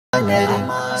Dan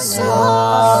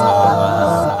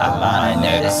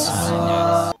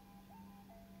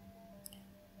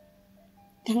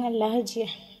Allah Hajiya,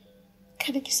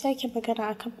 kada ki sake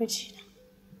magana akan mijina.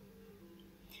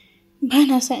 Ba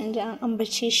na son in ji an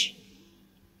ambace shi.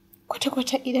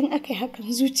 Kwata-kwata idan aka yi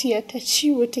hakan zuciyata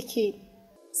ciwo take.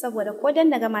 Saboda ko dan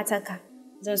daga matarka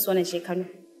zan so na shekaru.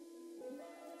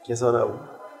 Kin san wani abu?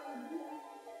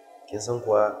 Kin san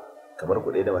kuwa kamar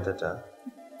ku ɗaya da matarta?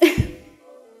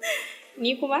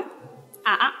 Ni kuma?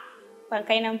 A'a, ban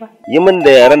kai nan ba. Yi min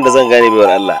da yaren da zan gane baiwar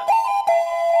Allah.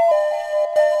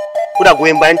 Kuna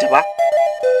goyon bayan ta ba?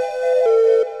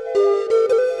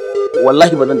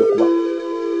 Wallahi ba nan da kuma.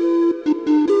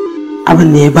 Abin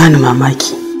da ya bani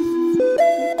mamaki.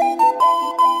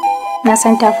 Na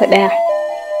san tafi ɗaya.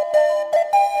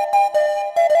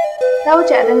 Ta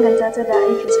wuce a danganta ta da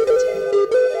aikin su da jari.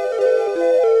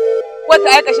 Wata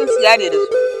aikashin siya ne da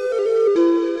su.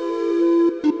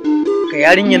 Ka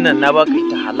yarinyar nan na baka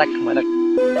ita halak malak.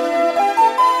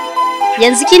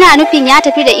 Yanzu kina nufin ya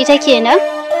tafi da ita kenan?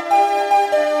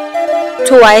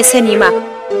 To waye sani ma.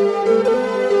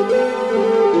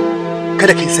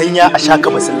 Kada kai sanya a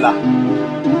shaka masalla.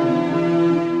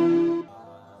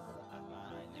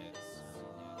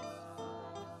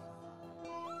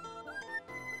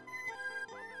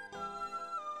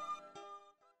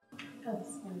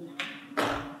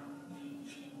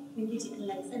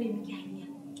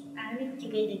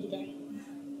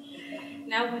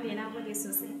 Na gode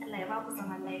sosai. Allah ya ba ku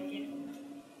zaman lafiya.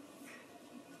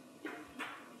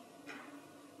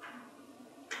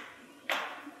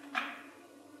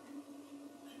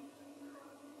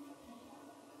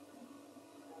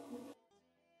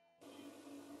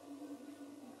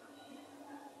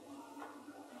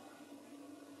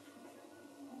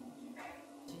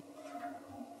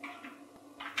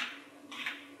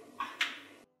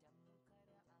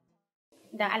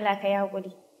 Dan Allah ka yi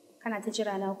haƙuri. Kana ta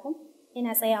jira na ku?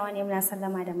 Ina tsayawa ne muna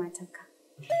sallama da matanka.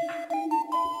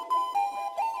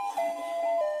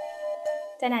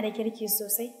 Tana da kirki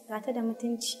sosai, ga ta da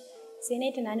mutunci. Sai na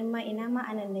yi tunanin ma ina ma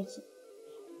anan nake.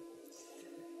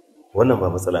 Wannan ba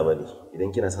matsala ba ne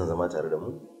idan kina son zama tare da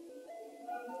mu.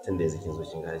 Tun da yanzu kin zo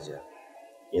kin gajiya.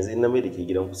 Yanzu in na mai da ke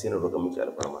gidanku sai na roƙa miki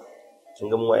alfarma. Kin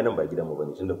ga mu wa nan ba gidanmu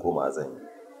bane tunda koma azami.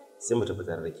 Sai mu tafi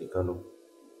tare da ke Kano.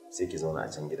 Sai ki zauna a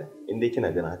can gidan. In dai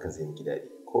kina ganin hakan zai miki daɗi.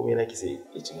 Komai naki sai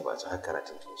ya ci gaba har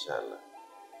karatun ki insha Allah.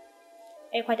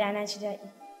 Ai kwada na ji daɗi.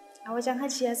 A wajen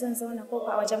Hajiya zan zauna ko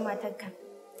a wajen matarka.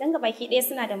 Dan ga baki ɗaya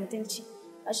suna da mutunci.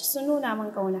 Gashi sun nuna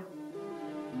min kauna.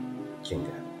 Kin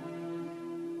ga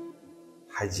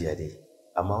Hajiya dai,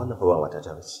 amma wannan fa ba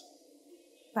matata bace.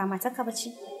 Ba matarka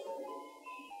bace.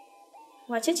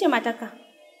 Wace ce matarka?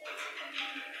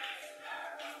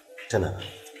 Tana.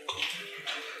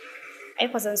 Ai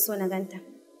fa zan so na ganta.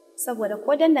 Saboda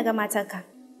ko dan daga matarka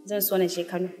zan so na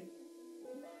shekaru.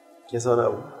 Kin san wani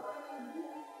abu?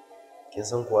 Kin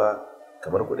san kuwa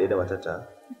kamar ku ɗaya da matarta?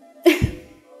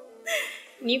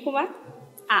 Ni kuma?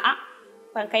 A'a,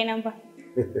 ban kai nan ba.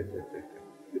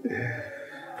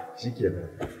 Shikenan.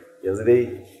 Yanzu dai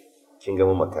kin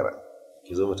gama makara.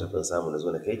 Ki zo mu tafi samu na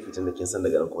zo na kai ki tunda kin san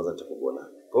daga nan kuma zan tafi gona.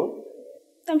 Ko?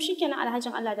 Tam shikenan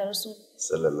alhajin Allah da Rasul.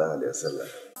 Sallallahu alaihi wasallam.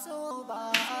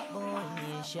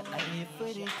 shi ai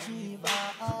furci ba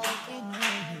a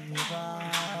kinni ba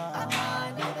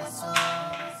amanar so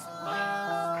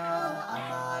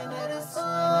amanar so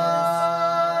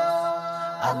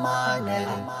amanar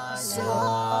so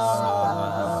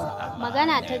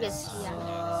magana ta gaskiya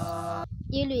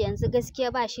Ilu yanzu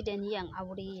gaskiya ba shi da niyan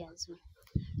aure yanzu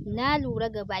na lura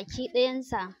ga baki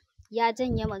ɗayansa ya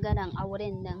janye maganan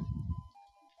auren nan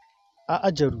a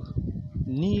ajaru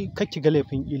ni kake ga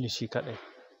laifin Ilu shi kaɗai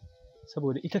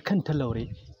saboda ita kanta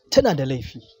Laure tana da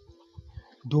laifi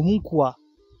domin kuwa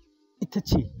ita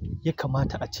ce ya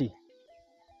kamata a ce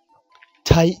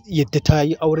yadda ta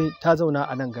yi aure ta zauna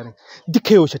a nan garin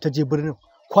duka yaushe ta je birnin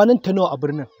kwanan ta nawa a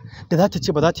birnin da za ta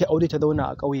ce ba za ta yi aure ta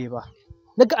zauna a ƙauye ba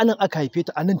naga anan aka haife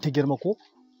ta anan ta girma ko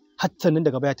har sannan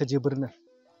daga baya ta je birnin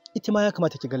ita ma ya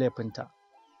kamata ki ga laifinta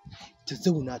ta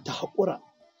zauna ta haƙura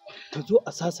ta zo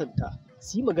a sasanta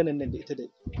su yi maganan nan da ita da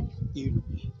Ilu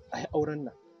a yi auren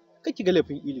nan kake ga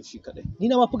laifin Ilu shi kadai ni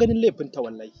na ma fi ganin laifin ta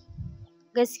wallahi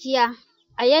gaskiya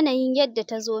a yanayin yadda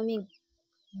ta zo min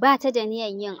ba ta da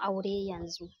niyan yin aure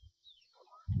yanzu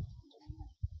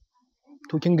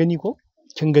to kin gani ko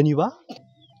kin gani ba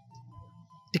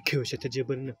duka yaushe ta je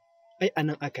birnin ai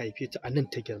anan aka haife ta anan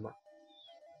ta girma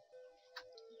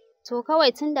to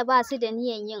kawai tunda ba su da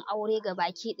niyan yin aure ga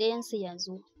baki ɗayansu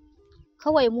yanzu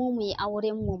kawai mu yi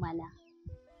auren mu mana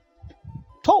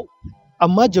to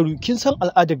amma Jaru kin san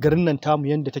al'adar garin nan tamu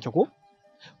yanda take ko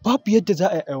Babu yadda za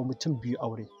a yi wa mutum biyu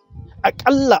aure.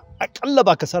 Aƙalla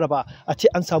ba kasara ba a ce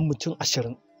an samu mutum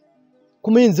 20.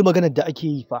 Kuma yanzu maganar da ake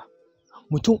yi fa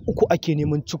mutum 3 ake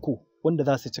neman ciko wanda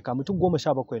za su cika, mutum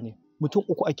 17 ne, mutum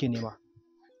 3 ake nema.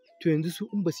 To yanzu su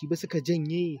in ba su yi ba suka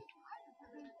janye,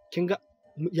 kin ga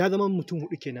ya zama mutum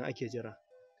 4 kenan ake jira.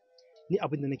 Ni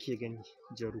abin da nake gani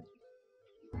Jaru,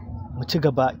 mu ci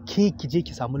gaba, ki je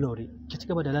ki samu Laure, ki ci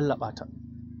gaba da lallaba ta.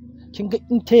 Kin ga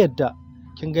in ta yadda,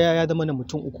 kin ga ya zama na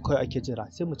mutum 3 kai ake jira,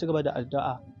 sai mu ci gaba da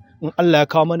addu'a. In Allah ya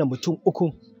kawo mana mutum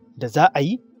 3 da za a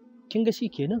yi, kin ga shi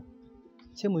kenan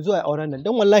sai mu zo a auren nan.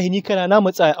 Dan wallahi ni kana na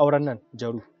matsa a auren nan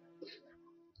Jaru.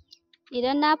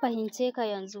 Idan na fahimce ka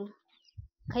yanzu,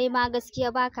 kai ma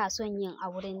gaskiya ba ka son yin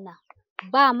auren nan.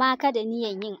 Ba ma ka da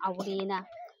niyan yin aure na.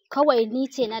 Kawai ni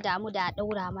ce na damu da a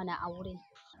ɗaura mana aure.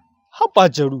 Haba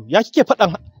Jaru, ya kike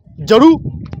faɗan Jaru?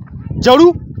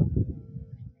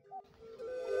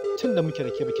 Tun da muke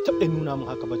da ke baki taɓa nuna min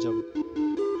haka ba Jaru.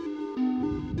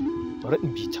 Bari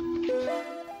in bi ta.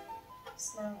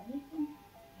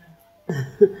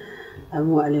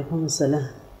 Amma alaikum salam.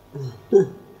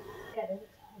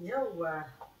 Yawwa,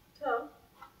 to,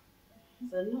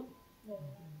 sannu.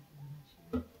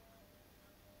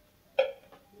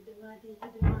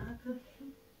 Hidima haka.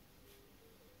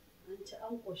 An ci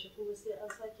an ƙoshi kuma sai an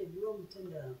sake biyo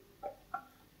mutum da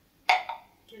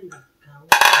kyan da kawo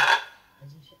a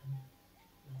ji shi a nan.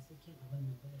 Masu kyan abin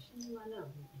da kuma shi ma na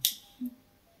buɗe.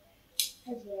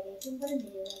 Hajiya dai kin bar ni da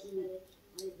yawa ne.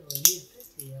 Ai da wani ya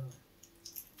kace yawa.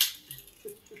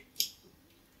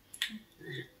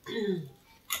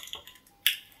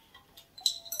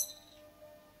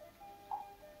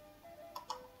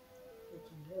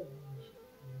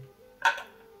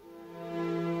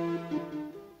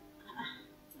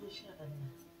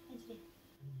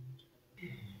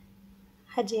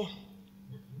 Hajiya,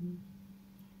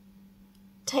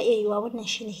 ta iya yiwa wannan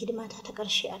shine hidimata ta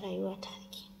ƙarshe a rayuwata da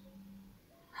ke.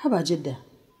 Haba Jidda,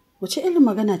 wace irin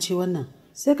magana ce wannan?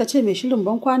 Sai ka ce mai shirin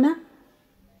ban kwana?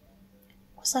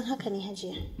 Kusan haka ne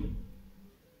Hajiya.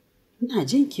 Ina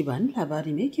jin ki ba ni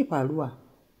labari me yake faruwa?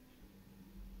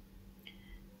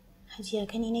 Hajiya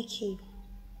gani nake yi.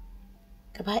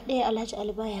 Gaba ɗaya Alhaji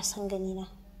Ali baya son ganina.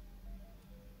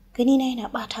 Ganina yana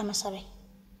ɓata masa rai.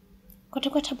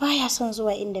 Kwata-kwata baya son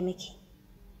zuwa inda muke.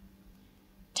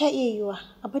 Ta iya yiwa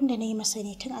abin da na yi masa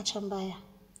ne tun a can baya,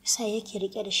 yasa yake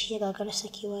riƙe da shi ya gagara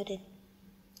sakewa da ni.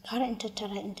 Har in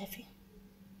tattara in tafi.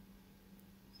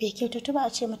 Bai kyautatu ba a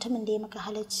ce mutumin da ya maka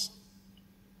halacci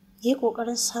ya yi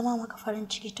ƙoƙarin sama maka farin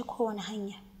ciki ta kowane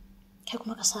hanya, kai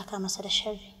kuma ka saka masa da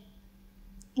sharri.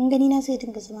 In ganina zai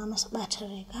dinga zama masa ɓacin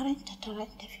rai, gara in tattara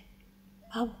in tafi.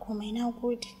 Babu komai, na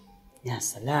gode. Ya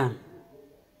salam.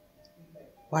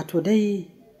 Wato dai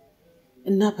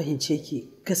in na fahimce ki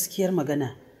gaskiyar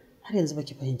magana har yanzu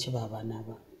baki fahimci babana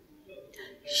ba.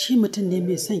 Shi mutum ne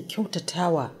mai son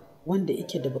kyautatawa wanda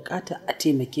yake da bukata a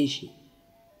taimake shi.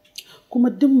 Kuma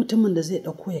duk mutumin da zai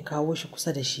ɗauko ya kawo shi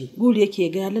kusa da shi, buri yake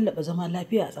ga ya lallaba zama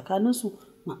lafiya a tsakaninsu,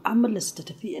 mu'amalar su ta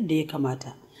tafi yadda ya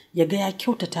kamata, ya ga ya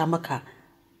kyautata maka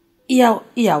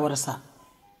iyawarsa.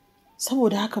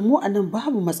 Saboda haka mu a nan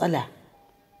babu matsala.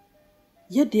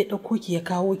 Yadda ya ɗauko ki ya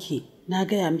kawo ki, na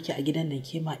gaya miki a gidan nan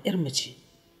ke ma ƴar mace.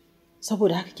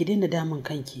 Saboda haka ki daina damun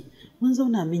kanki. Mun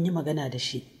zauna mun yi magana da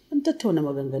shi, mun tattauna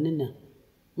maganganun nan.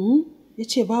 Ya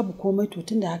ce babu komai, to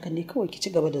tunda haka ne kawai ki ci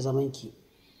gaba da zamanki.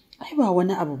 Ai ba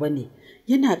wani abu bane,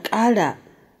 yana ƙara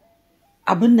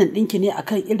abin nan ɗinki ne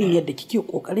akan irin yadda kike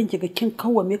ƙoƙarin ki ga kin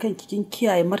kawwame kanki, kin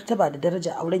kiyaye martaba da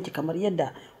daraja aurenki kamar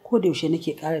yadda ko da yaushe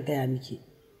nake ƙara gaya miki.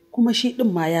 Kuma shi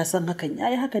ɗin ma ya san hakan, ya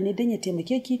yi haka ne don ya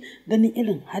taimake ki ganin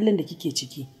irin halin da kike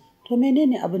ciki. To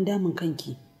menene abin damun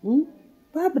kanki?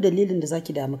 Babu dalilin da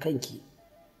zaki damu kanki.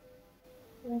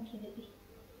 Ranki daɗe.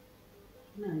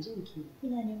 Ina jin ki.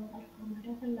 Ina neman alfarma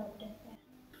don Allah guda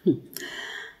ɗaya.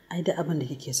 Ai da abin da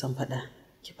kike son faɗa,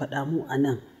 ki faɗa mu a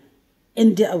nan.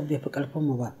 In dai abu bai fi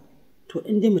ƙarfinmu ba, to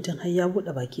in dai mutum har ya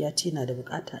buɗe baki ya ce na da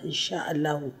buƙata, insha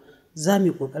Allahu za mu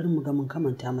yi ƙoƙarin mu ga mun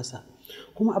kamanta masa.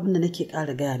 Kuma abin da nake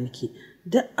ƙara gaya miki,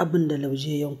 duk abin da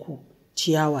lauje yanku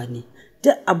ciyawa ne,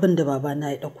 duk abin da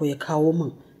babana ya ɗauko ya kawo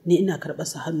min, ni ina karɓar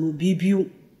sa hannu biyu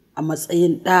a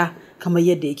matsayin ɗa kamar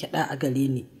yadda yake ɗa a gare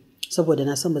ni. Saboda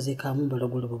na san ba zai kawo min bara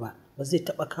gurbi ba, ba zai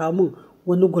taɓa kawo min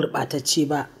wani gurɓatacce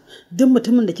ba. Duk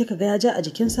mutumin da kika ga ya ja a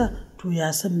jikinsa, to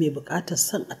ya san mai buƙatar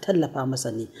son a tallafa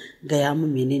masa ne. Gaya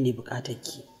min menene buƙatar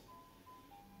ki.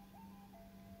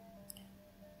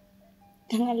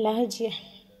 Dan Allah Hajiya,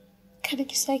 kada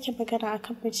ki sake magana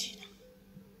akan mijina.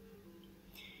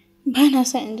 Ba na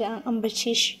son in ji an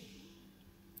ambace shi.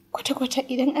 Kwata-kwata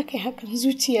idan aka yi hakan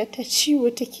zuciya ta ciwo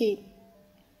take.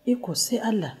 Iko sai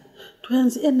Allah, To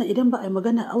yanzu yan nan idan ba a yi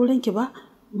magana auren ki ba,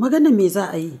 magana me za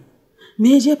a yi?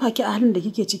 Me ya jefa ki a halin da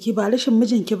kike ciki ba rashin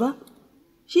mijinki ba?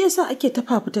 Shi yasa ake ta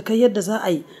fafutukai yadda za a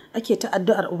yi, ake ta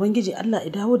addu'ar Ubangiji Allah ya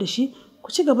dawo da shi,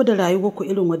 ku ci gaba da rayuwar ku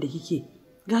irin wanda kike.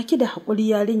 Ga ki da haƙuri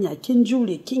yarinya, kin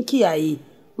jure, kin kiyaye.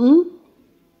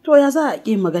 To ya za a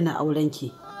ƙi magana auren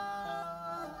ki?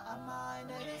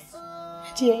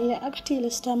 Hajiya idan aka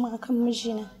tilasta min akan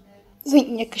mijina, zan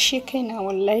iya kashe kaina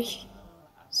wallahi.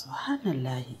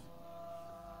 Subhanallahi.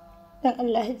 Dan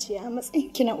Allah Hajiya, a matsayin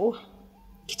ki na uwa,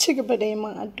 ki ci gaba da yi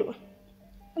min addu'a.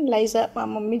 Allah ya zaɓa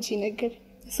min miji na gari,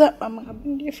 ya zaɓa min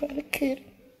abin da ya faru kai.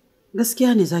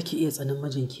 Gaskiya ne zaki iya tsanin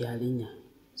mijinki yarinya,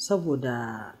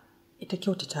 saboda ita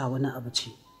kyautata wani abu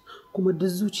ce, kuma duk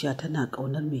zuciya tana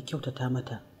ƙaunar mai kyautata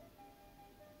mata.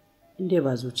 Inda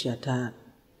ba zuciya ta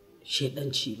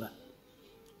shedanci ba.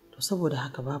 To saboda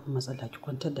haka babu matsala, ki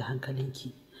kwantar da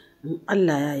hankalinki. In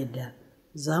Allah ya yarda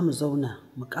za mu zauna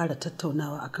mu ƙara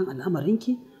tattaunawa akan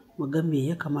al'amarinki, mu ga me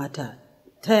ya kamata,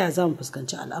 ta ya za mu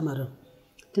fuskanci al'amarin.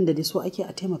 Tunda dai so ake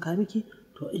a taimaka miki,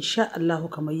 to insha Allah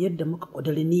kamar yadda muka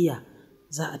ƙudiri niyya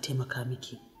za a taimaka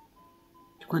miki.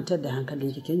 Ki kwantar da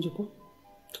hankalinki, kin ji ko?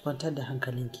 Ki kwantar da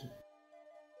hankalinki.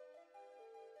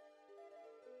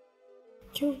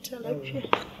 Kyauta lafiya.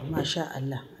 Masha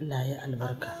Allah, Allah ya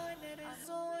albarka.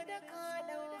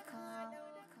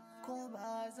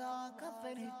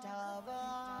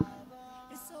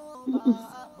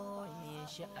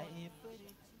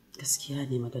 Gaskiya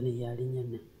ne maganar yarinyar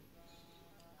nan.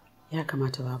 Ya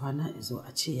kamata babana izo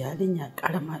a ce yarinya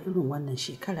karama irin wannan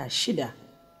shekara 6,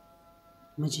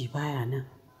 miji baya nan,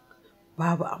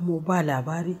 babu amo ba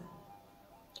labari.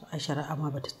 To a shari'a ma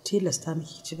bata tilasta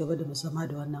miki ci gaba da zama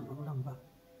da wannan auren ba.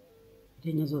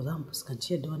 Idan yazo za mu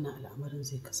fuskanci yadda wannan al'amarin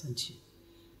zai kasance.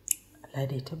 Allah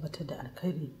dai tabbatar da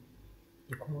alkhairi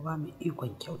ya kuma ba mu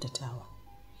ikon kyautatawa.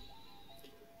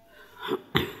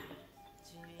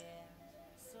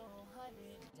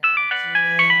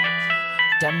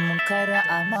 Damkar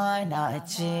amana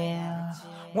ce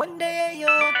wanda ya yi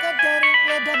kadar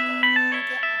ya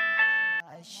damke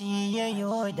shi ya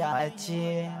yi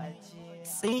dace,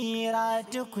 tsira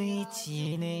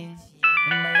tukwici ne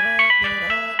mai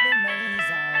roɗe-roɗe mai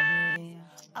zane,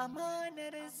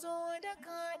 amanar zo da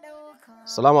ka ɗauka.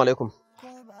 Salamu alaikum.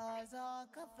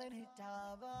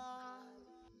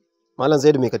 Malam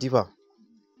Zaidu mai katifa.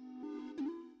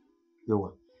 Yawa.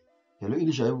 Hello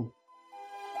Idi Shaibu.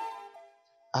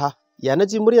 Aha, ya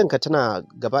naji muryanka tana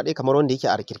gaba ɗaya kamar wanda yake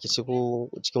a rikirkice ko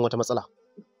cikin wata matsala.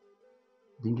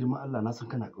 Din girman Allah na san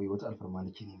kana ƙauye, wata alfarma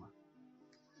nake nema.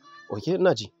 Oke,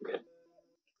 ina ji.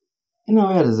 Ina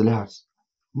waya da Zulaihat.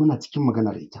 Muna cikin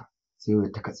magana da ita sai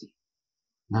waya ta katse.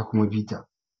 Na kuma bi ta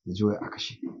da ji waya a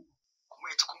kashe. Kuma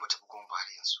ita kuma bata bugon ba har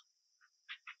yanzu.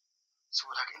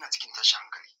 Saboda haka ina cikin tashin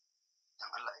hankali. Dan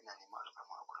Allah ina neman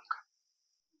alfarma a gurinka.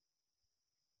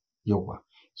 Yauwa,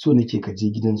 so nake ka je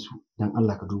gidansu dan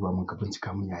Allah ka duba min ka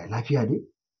bincika min yaya lafiya dai.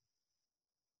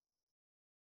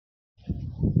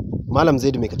 Malam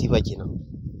Zaidu mai katifa kenan.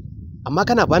 Amma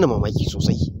kana bani mamaki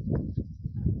sosai.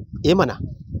 Mana,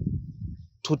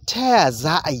 to taya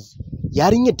za a yi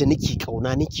yarinyar da nake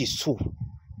kauna nake so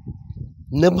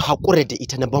na haƙura da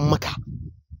ita na ban maka.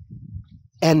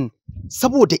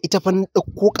 Saboda ita fa na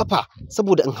ɗauko ƙafa,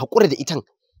 saboda in haƙura da itan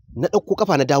na ɗauko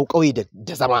ƙafa na dawo ƙauye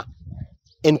da zama.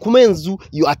 Kuma yanzu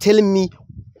you are telling me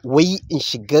wai in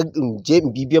shiga in je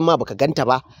in bibiyan ma baka ganta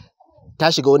ba, ta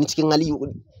shiga wani cikin hali.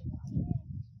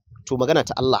 To magana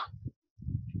ta Allah,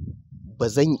 ba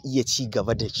zan iya ci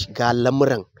gaba da shiga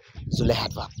lamuran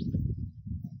Zulaihat ba.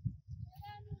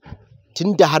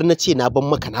 Tunda har na ce na ban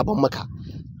maka,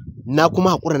 na kuma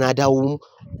haƙura na dawo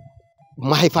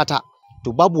mahaifata,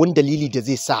 to babu wani dalili da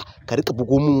zai sa ka rika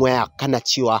bugo min waya kana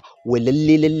cewa wai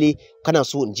lalle kana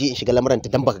so in je in shiga lamuranta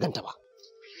dan baka ganta ba.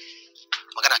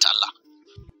 Magana ta Allah.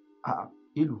 A'a,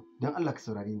 Ilu, dan Allah ka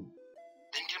saurare ni.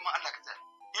 Dan girman Allah ka tsaya.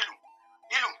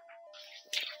 Ilu.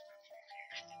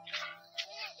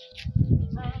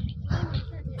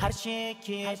 Harshe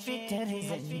ke fitar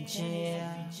zance,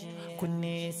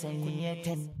 kunne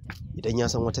sanyatan. Idan ya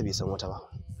san wata bai san wata ba,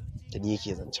 da ni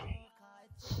yake zancen.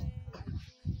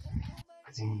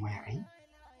 Ka zai mun waya ai?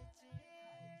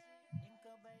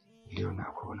 Idan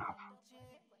akwai wani abu.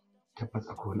 Tabbas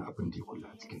akwai wani abin da ya kula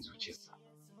a cikin zuciyarsa.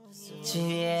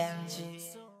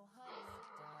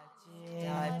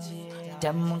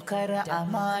 Damkar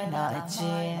amana ce.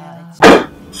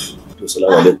 To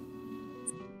salamu alaikum.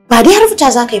 Ba dai har fita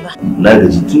za ka yi ba. Na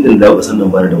gaji tun da na dawo ƙasar nan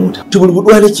bani da mota.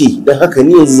 Tubulbuduwa nake, don haka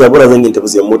ni yanzu zabura zan yi tafi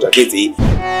sayan mota kai tsaye.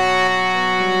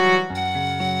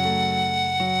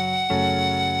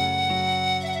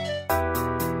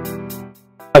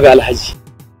 Ga Alhaji,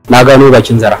 na gano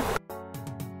bakin zara.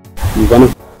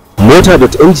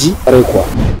 Mota.ng ƙwarai kuwa.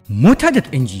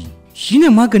 Mota.ng shine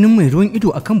maganin mai ruwan ido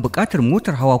akan buƙatar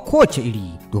motar hawa kowace iri,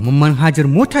 domin manhajar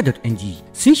Mota.ng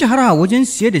sun shahara wajen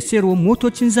siye da sayarwar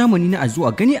motocin zamani na a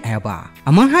zuwa gani a yaba.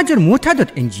 A manhajar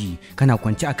Mota.ng kana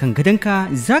kwance akan gadonka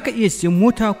zaka iya siyan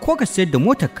mota ko ka sayar da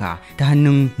motarka ta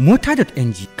hannun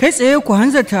Mota.ng. Kai tsaye ku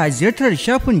hanzarta ziyartar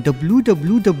shafin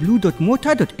www.mota.ng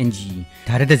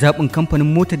tare da zaɓin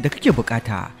kamfanin motar da kake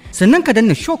bukata. Sannan ka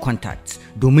danna show contact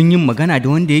domin yin magana da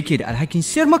wanda yake da alhakin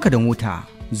sayar maka da mota.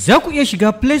 Za ku iya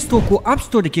shiga Play Store ko App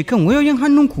Store da ke kan wayoyin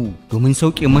hannunku domin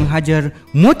sauƙe manhajar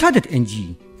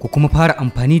Mota.ng ku kuma fara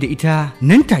amfani da ita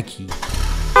nan take.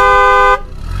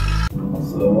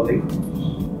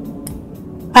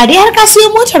 Ba dai har ka siyo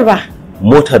motar ba.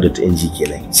 Mota.ng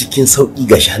kenan cikin sauƙi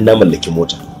gashi har na mallaki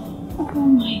mota.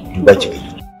 Duba ki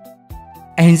gani.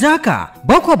 A yanzu haka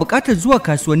ba kwa buƙatar zuwa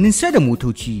kasuwannin sai da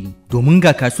motoci domin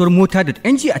ga kasuwar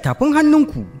Mota.ng a tafin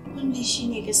hannunku. Wannan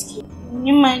shine gaskiya.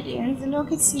 Ni ma da yanzu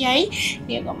lokaci yayi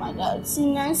da ya gama da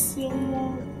na siyo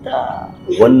mota.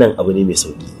 Wannan abu ne mai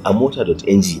sauki. A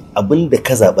Mota.ng abinda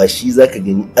ka zaba shi zaka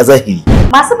gani a zahiri.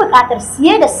 Masu buƙatar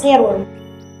siye da sayarwa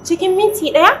cikin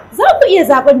minti ɗaya za ku iya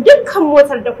zaɓen dukkan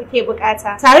motar da kuke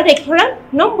buƙata tare da kiran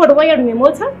lambar wayar mai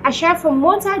motar a shafin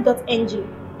Mota.ng.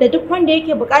 Da duk wanda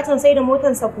yake buƙatar sai da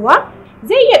motarsa kuwa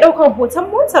zai iya ɗaukar hoton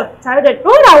motar tare da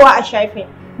ɗorawa a shafin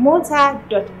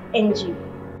Mota.ng.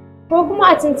 Ko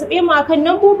kuma a tuntuɓe mu akan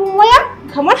lambobin waya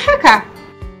kamar haka.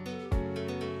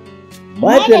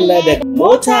 Madalla da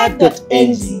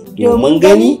Mota.ng domin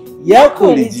gani ya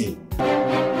kori ji.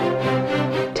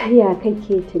 Ta ya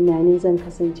kake tunanin zan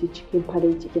kasance cikin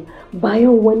farin cikin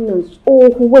bayan wannan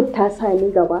tsohuwar ta sa ni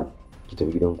gaba? Ki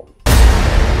tafi gidanku.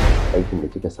 Aikin da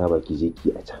kika saba ki je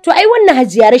ki a can. To ai wannan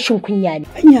hajiya rashin kunya ne.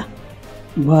 Anya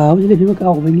ba wani da bai maka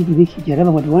ubangiji ne ke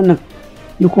jarraba da wannan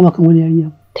ya koma kan wani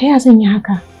yarinya. Ta ya zan yi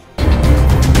haka?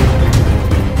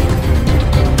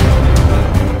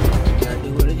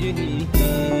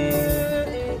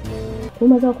 Ko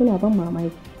maza kuna ban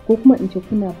mamaki ko kuma in ce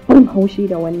kuna ban haushi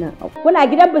da wannan abu. Kuna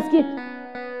gidan biskit?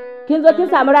 Kin zo kin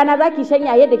samu rana zaki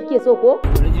shanya yadda kike so ko?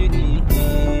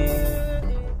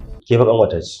 Ke fa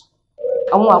kanwata ce.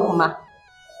 Kanwa kuma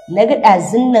na ga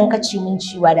ɗazun nan kace min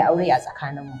ciwa da aure a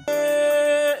tsakaninmu.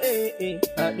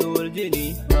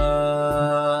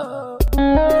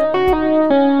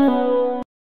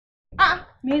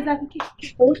 Me za ki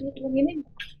ke?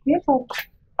 Me faru?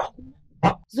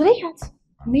 Zulaihat,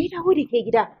 me ya dawo da ke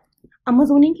gida a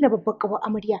mazaunin ki da babbar ƙawar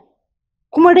amarya?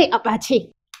 Kuma rai a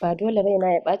ɓace. Ba dole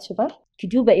raina ya ɓaci ba. Ki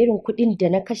duba irin kuɗin da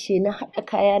na kashe na haɗa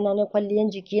kayana na kwalliyan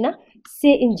jikina,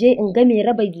 sai in je in ga mai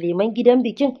raba leman gidan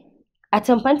bikin. A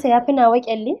tamfanta ya fi nawa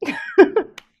ƙyalli?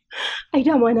 Ai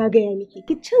dama na gaya miki,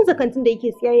 ki canza kantin da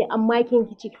yake siyayya amma kin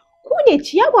kici. Ku ne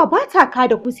ciyawa ba ta ka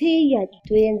da ku sai yayi.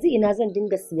 To yanzu ina zan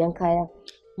dinga siyan kaya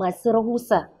masu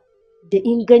rahusa da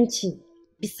inganci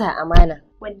bisa amana.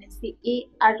 Wannan sai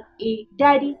A.R.A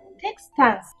Daddy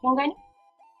Textiles. Kun gani?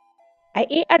 A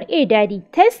A.R.A Daddy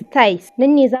Textiles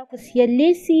nan ne za ku siya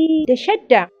lesi da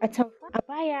shadda a tamfa, a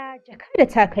baya, jaka da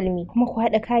takalmi. Kuma ku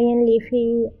haɗa kayan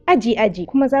lefe aji-aji.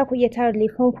 Kuma za ku iya tara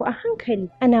lefenku a hankali.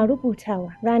 Ana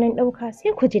rubutawa ranar ɗauka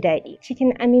sai ku ji daɗi.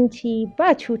 Cikin aminci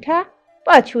ba cuta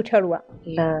ba cutarwa.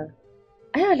 La,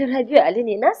 ai Alhaji Ali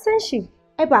ne na san shi.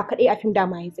 Ai ba kaɗai a fim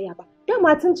dama ya tsaya ba.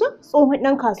 Dama tun can tsohon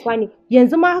ɗan kasuwa ne.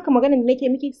 Yanzu ma haka maganar da nake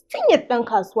miki sinyar ɗan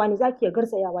kasuwa ne zaki iya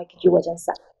garzayawa kike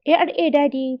wajensa. A.R.A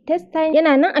Daddy Textile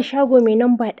yana nan a shago mai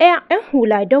namba 1 'yan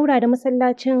hula daura da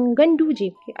masallacin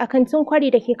Ganduje a kantin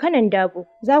kwari da ke kanan Dabo.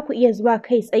 Za ku iya zuwa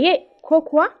kai tsaye ko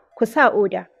kuwa ku sa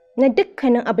oda na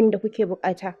dukkanin abin da kuke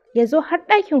bukata. Ya zo har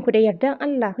ɗakin ku da yardan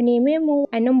Allah. Ku neme mu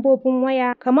a nambobin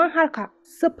waya kamar haka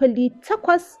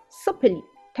 0800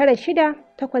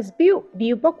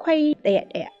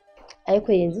 96822711.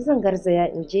 Aiko yanzu zan garzaya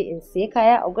in je in sai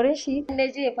kaya a gurin shi. Na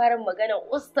je fara maganar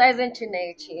ustazancin na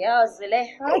ya ce ya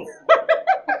Zulaihat.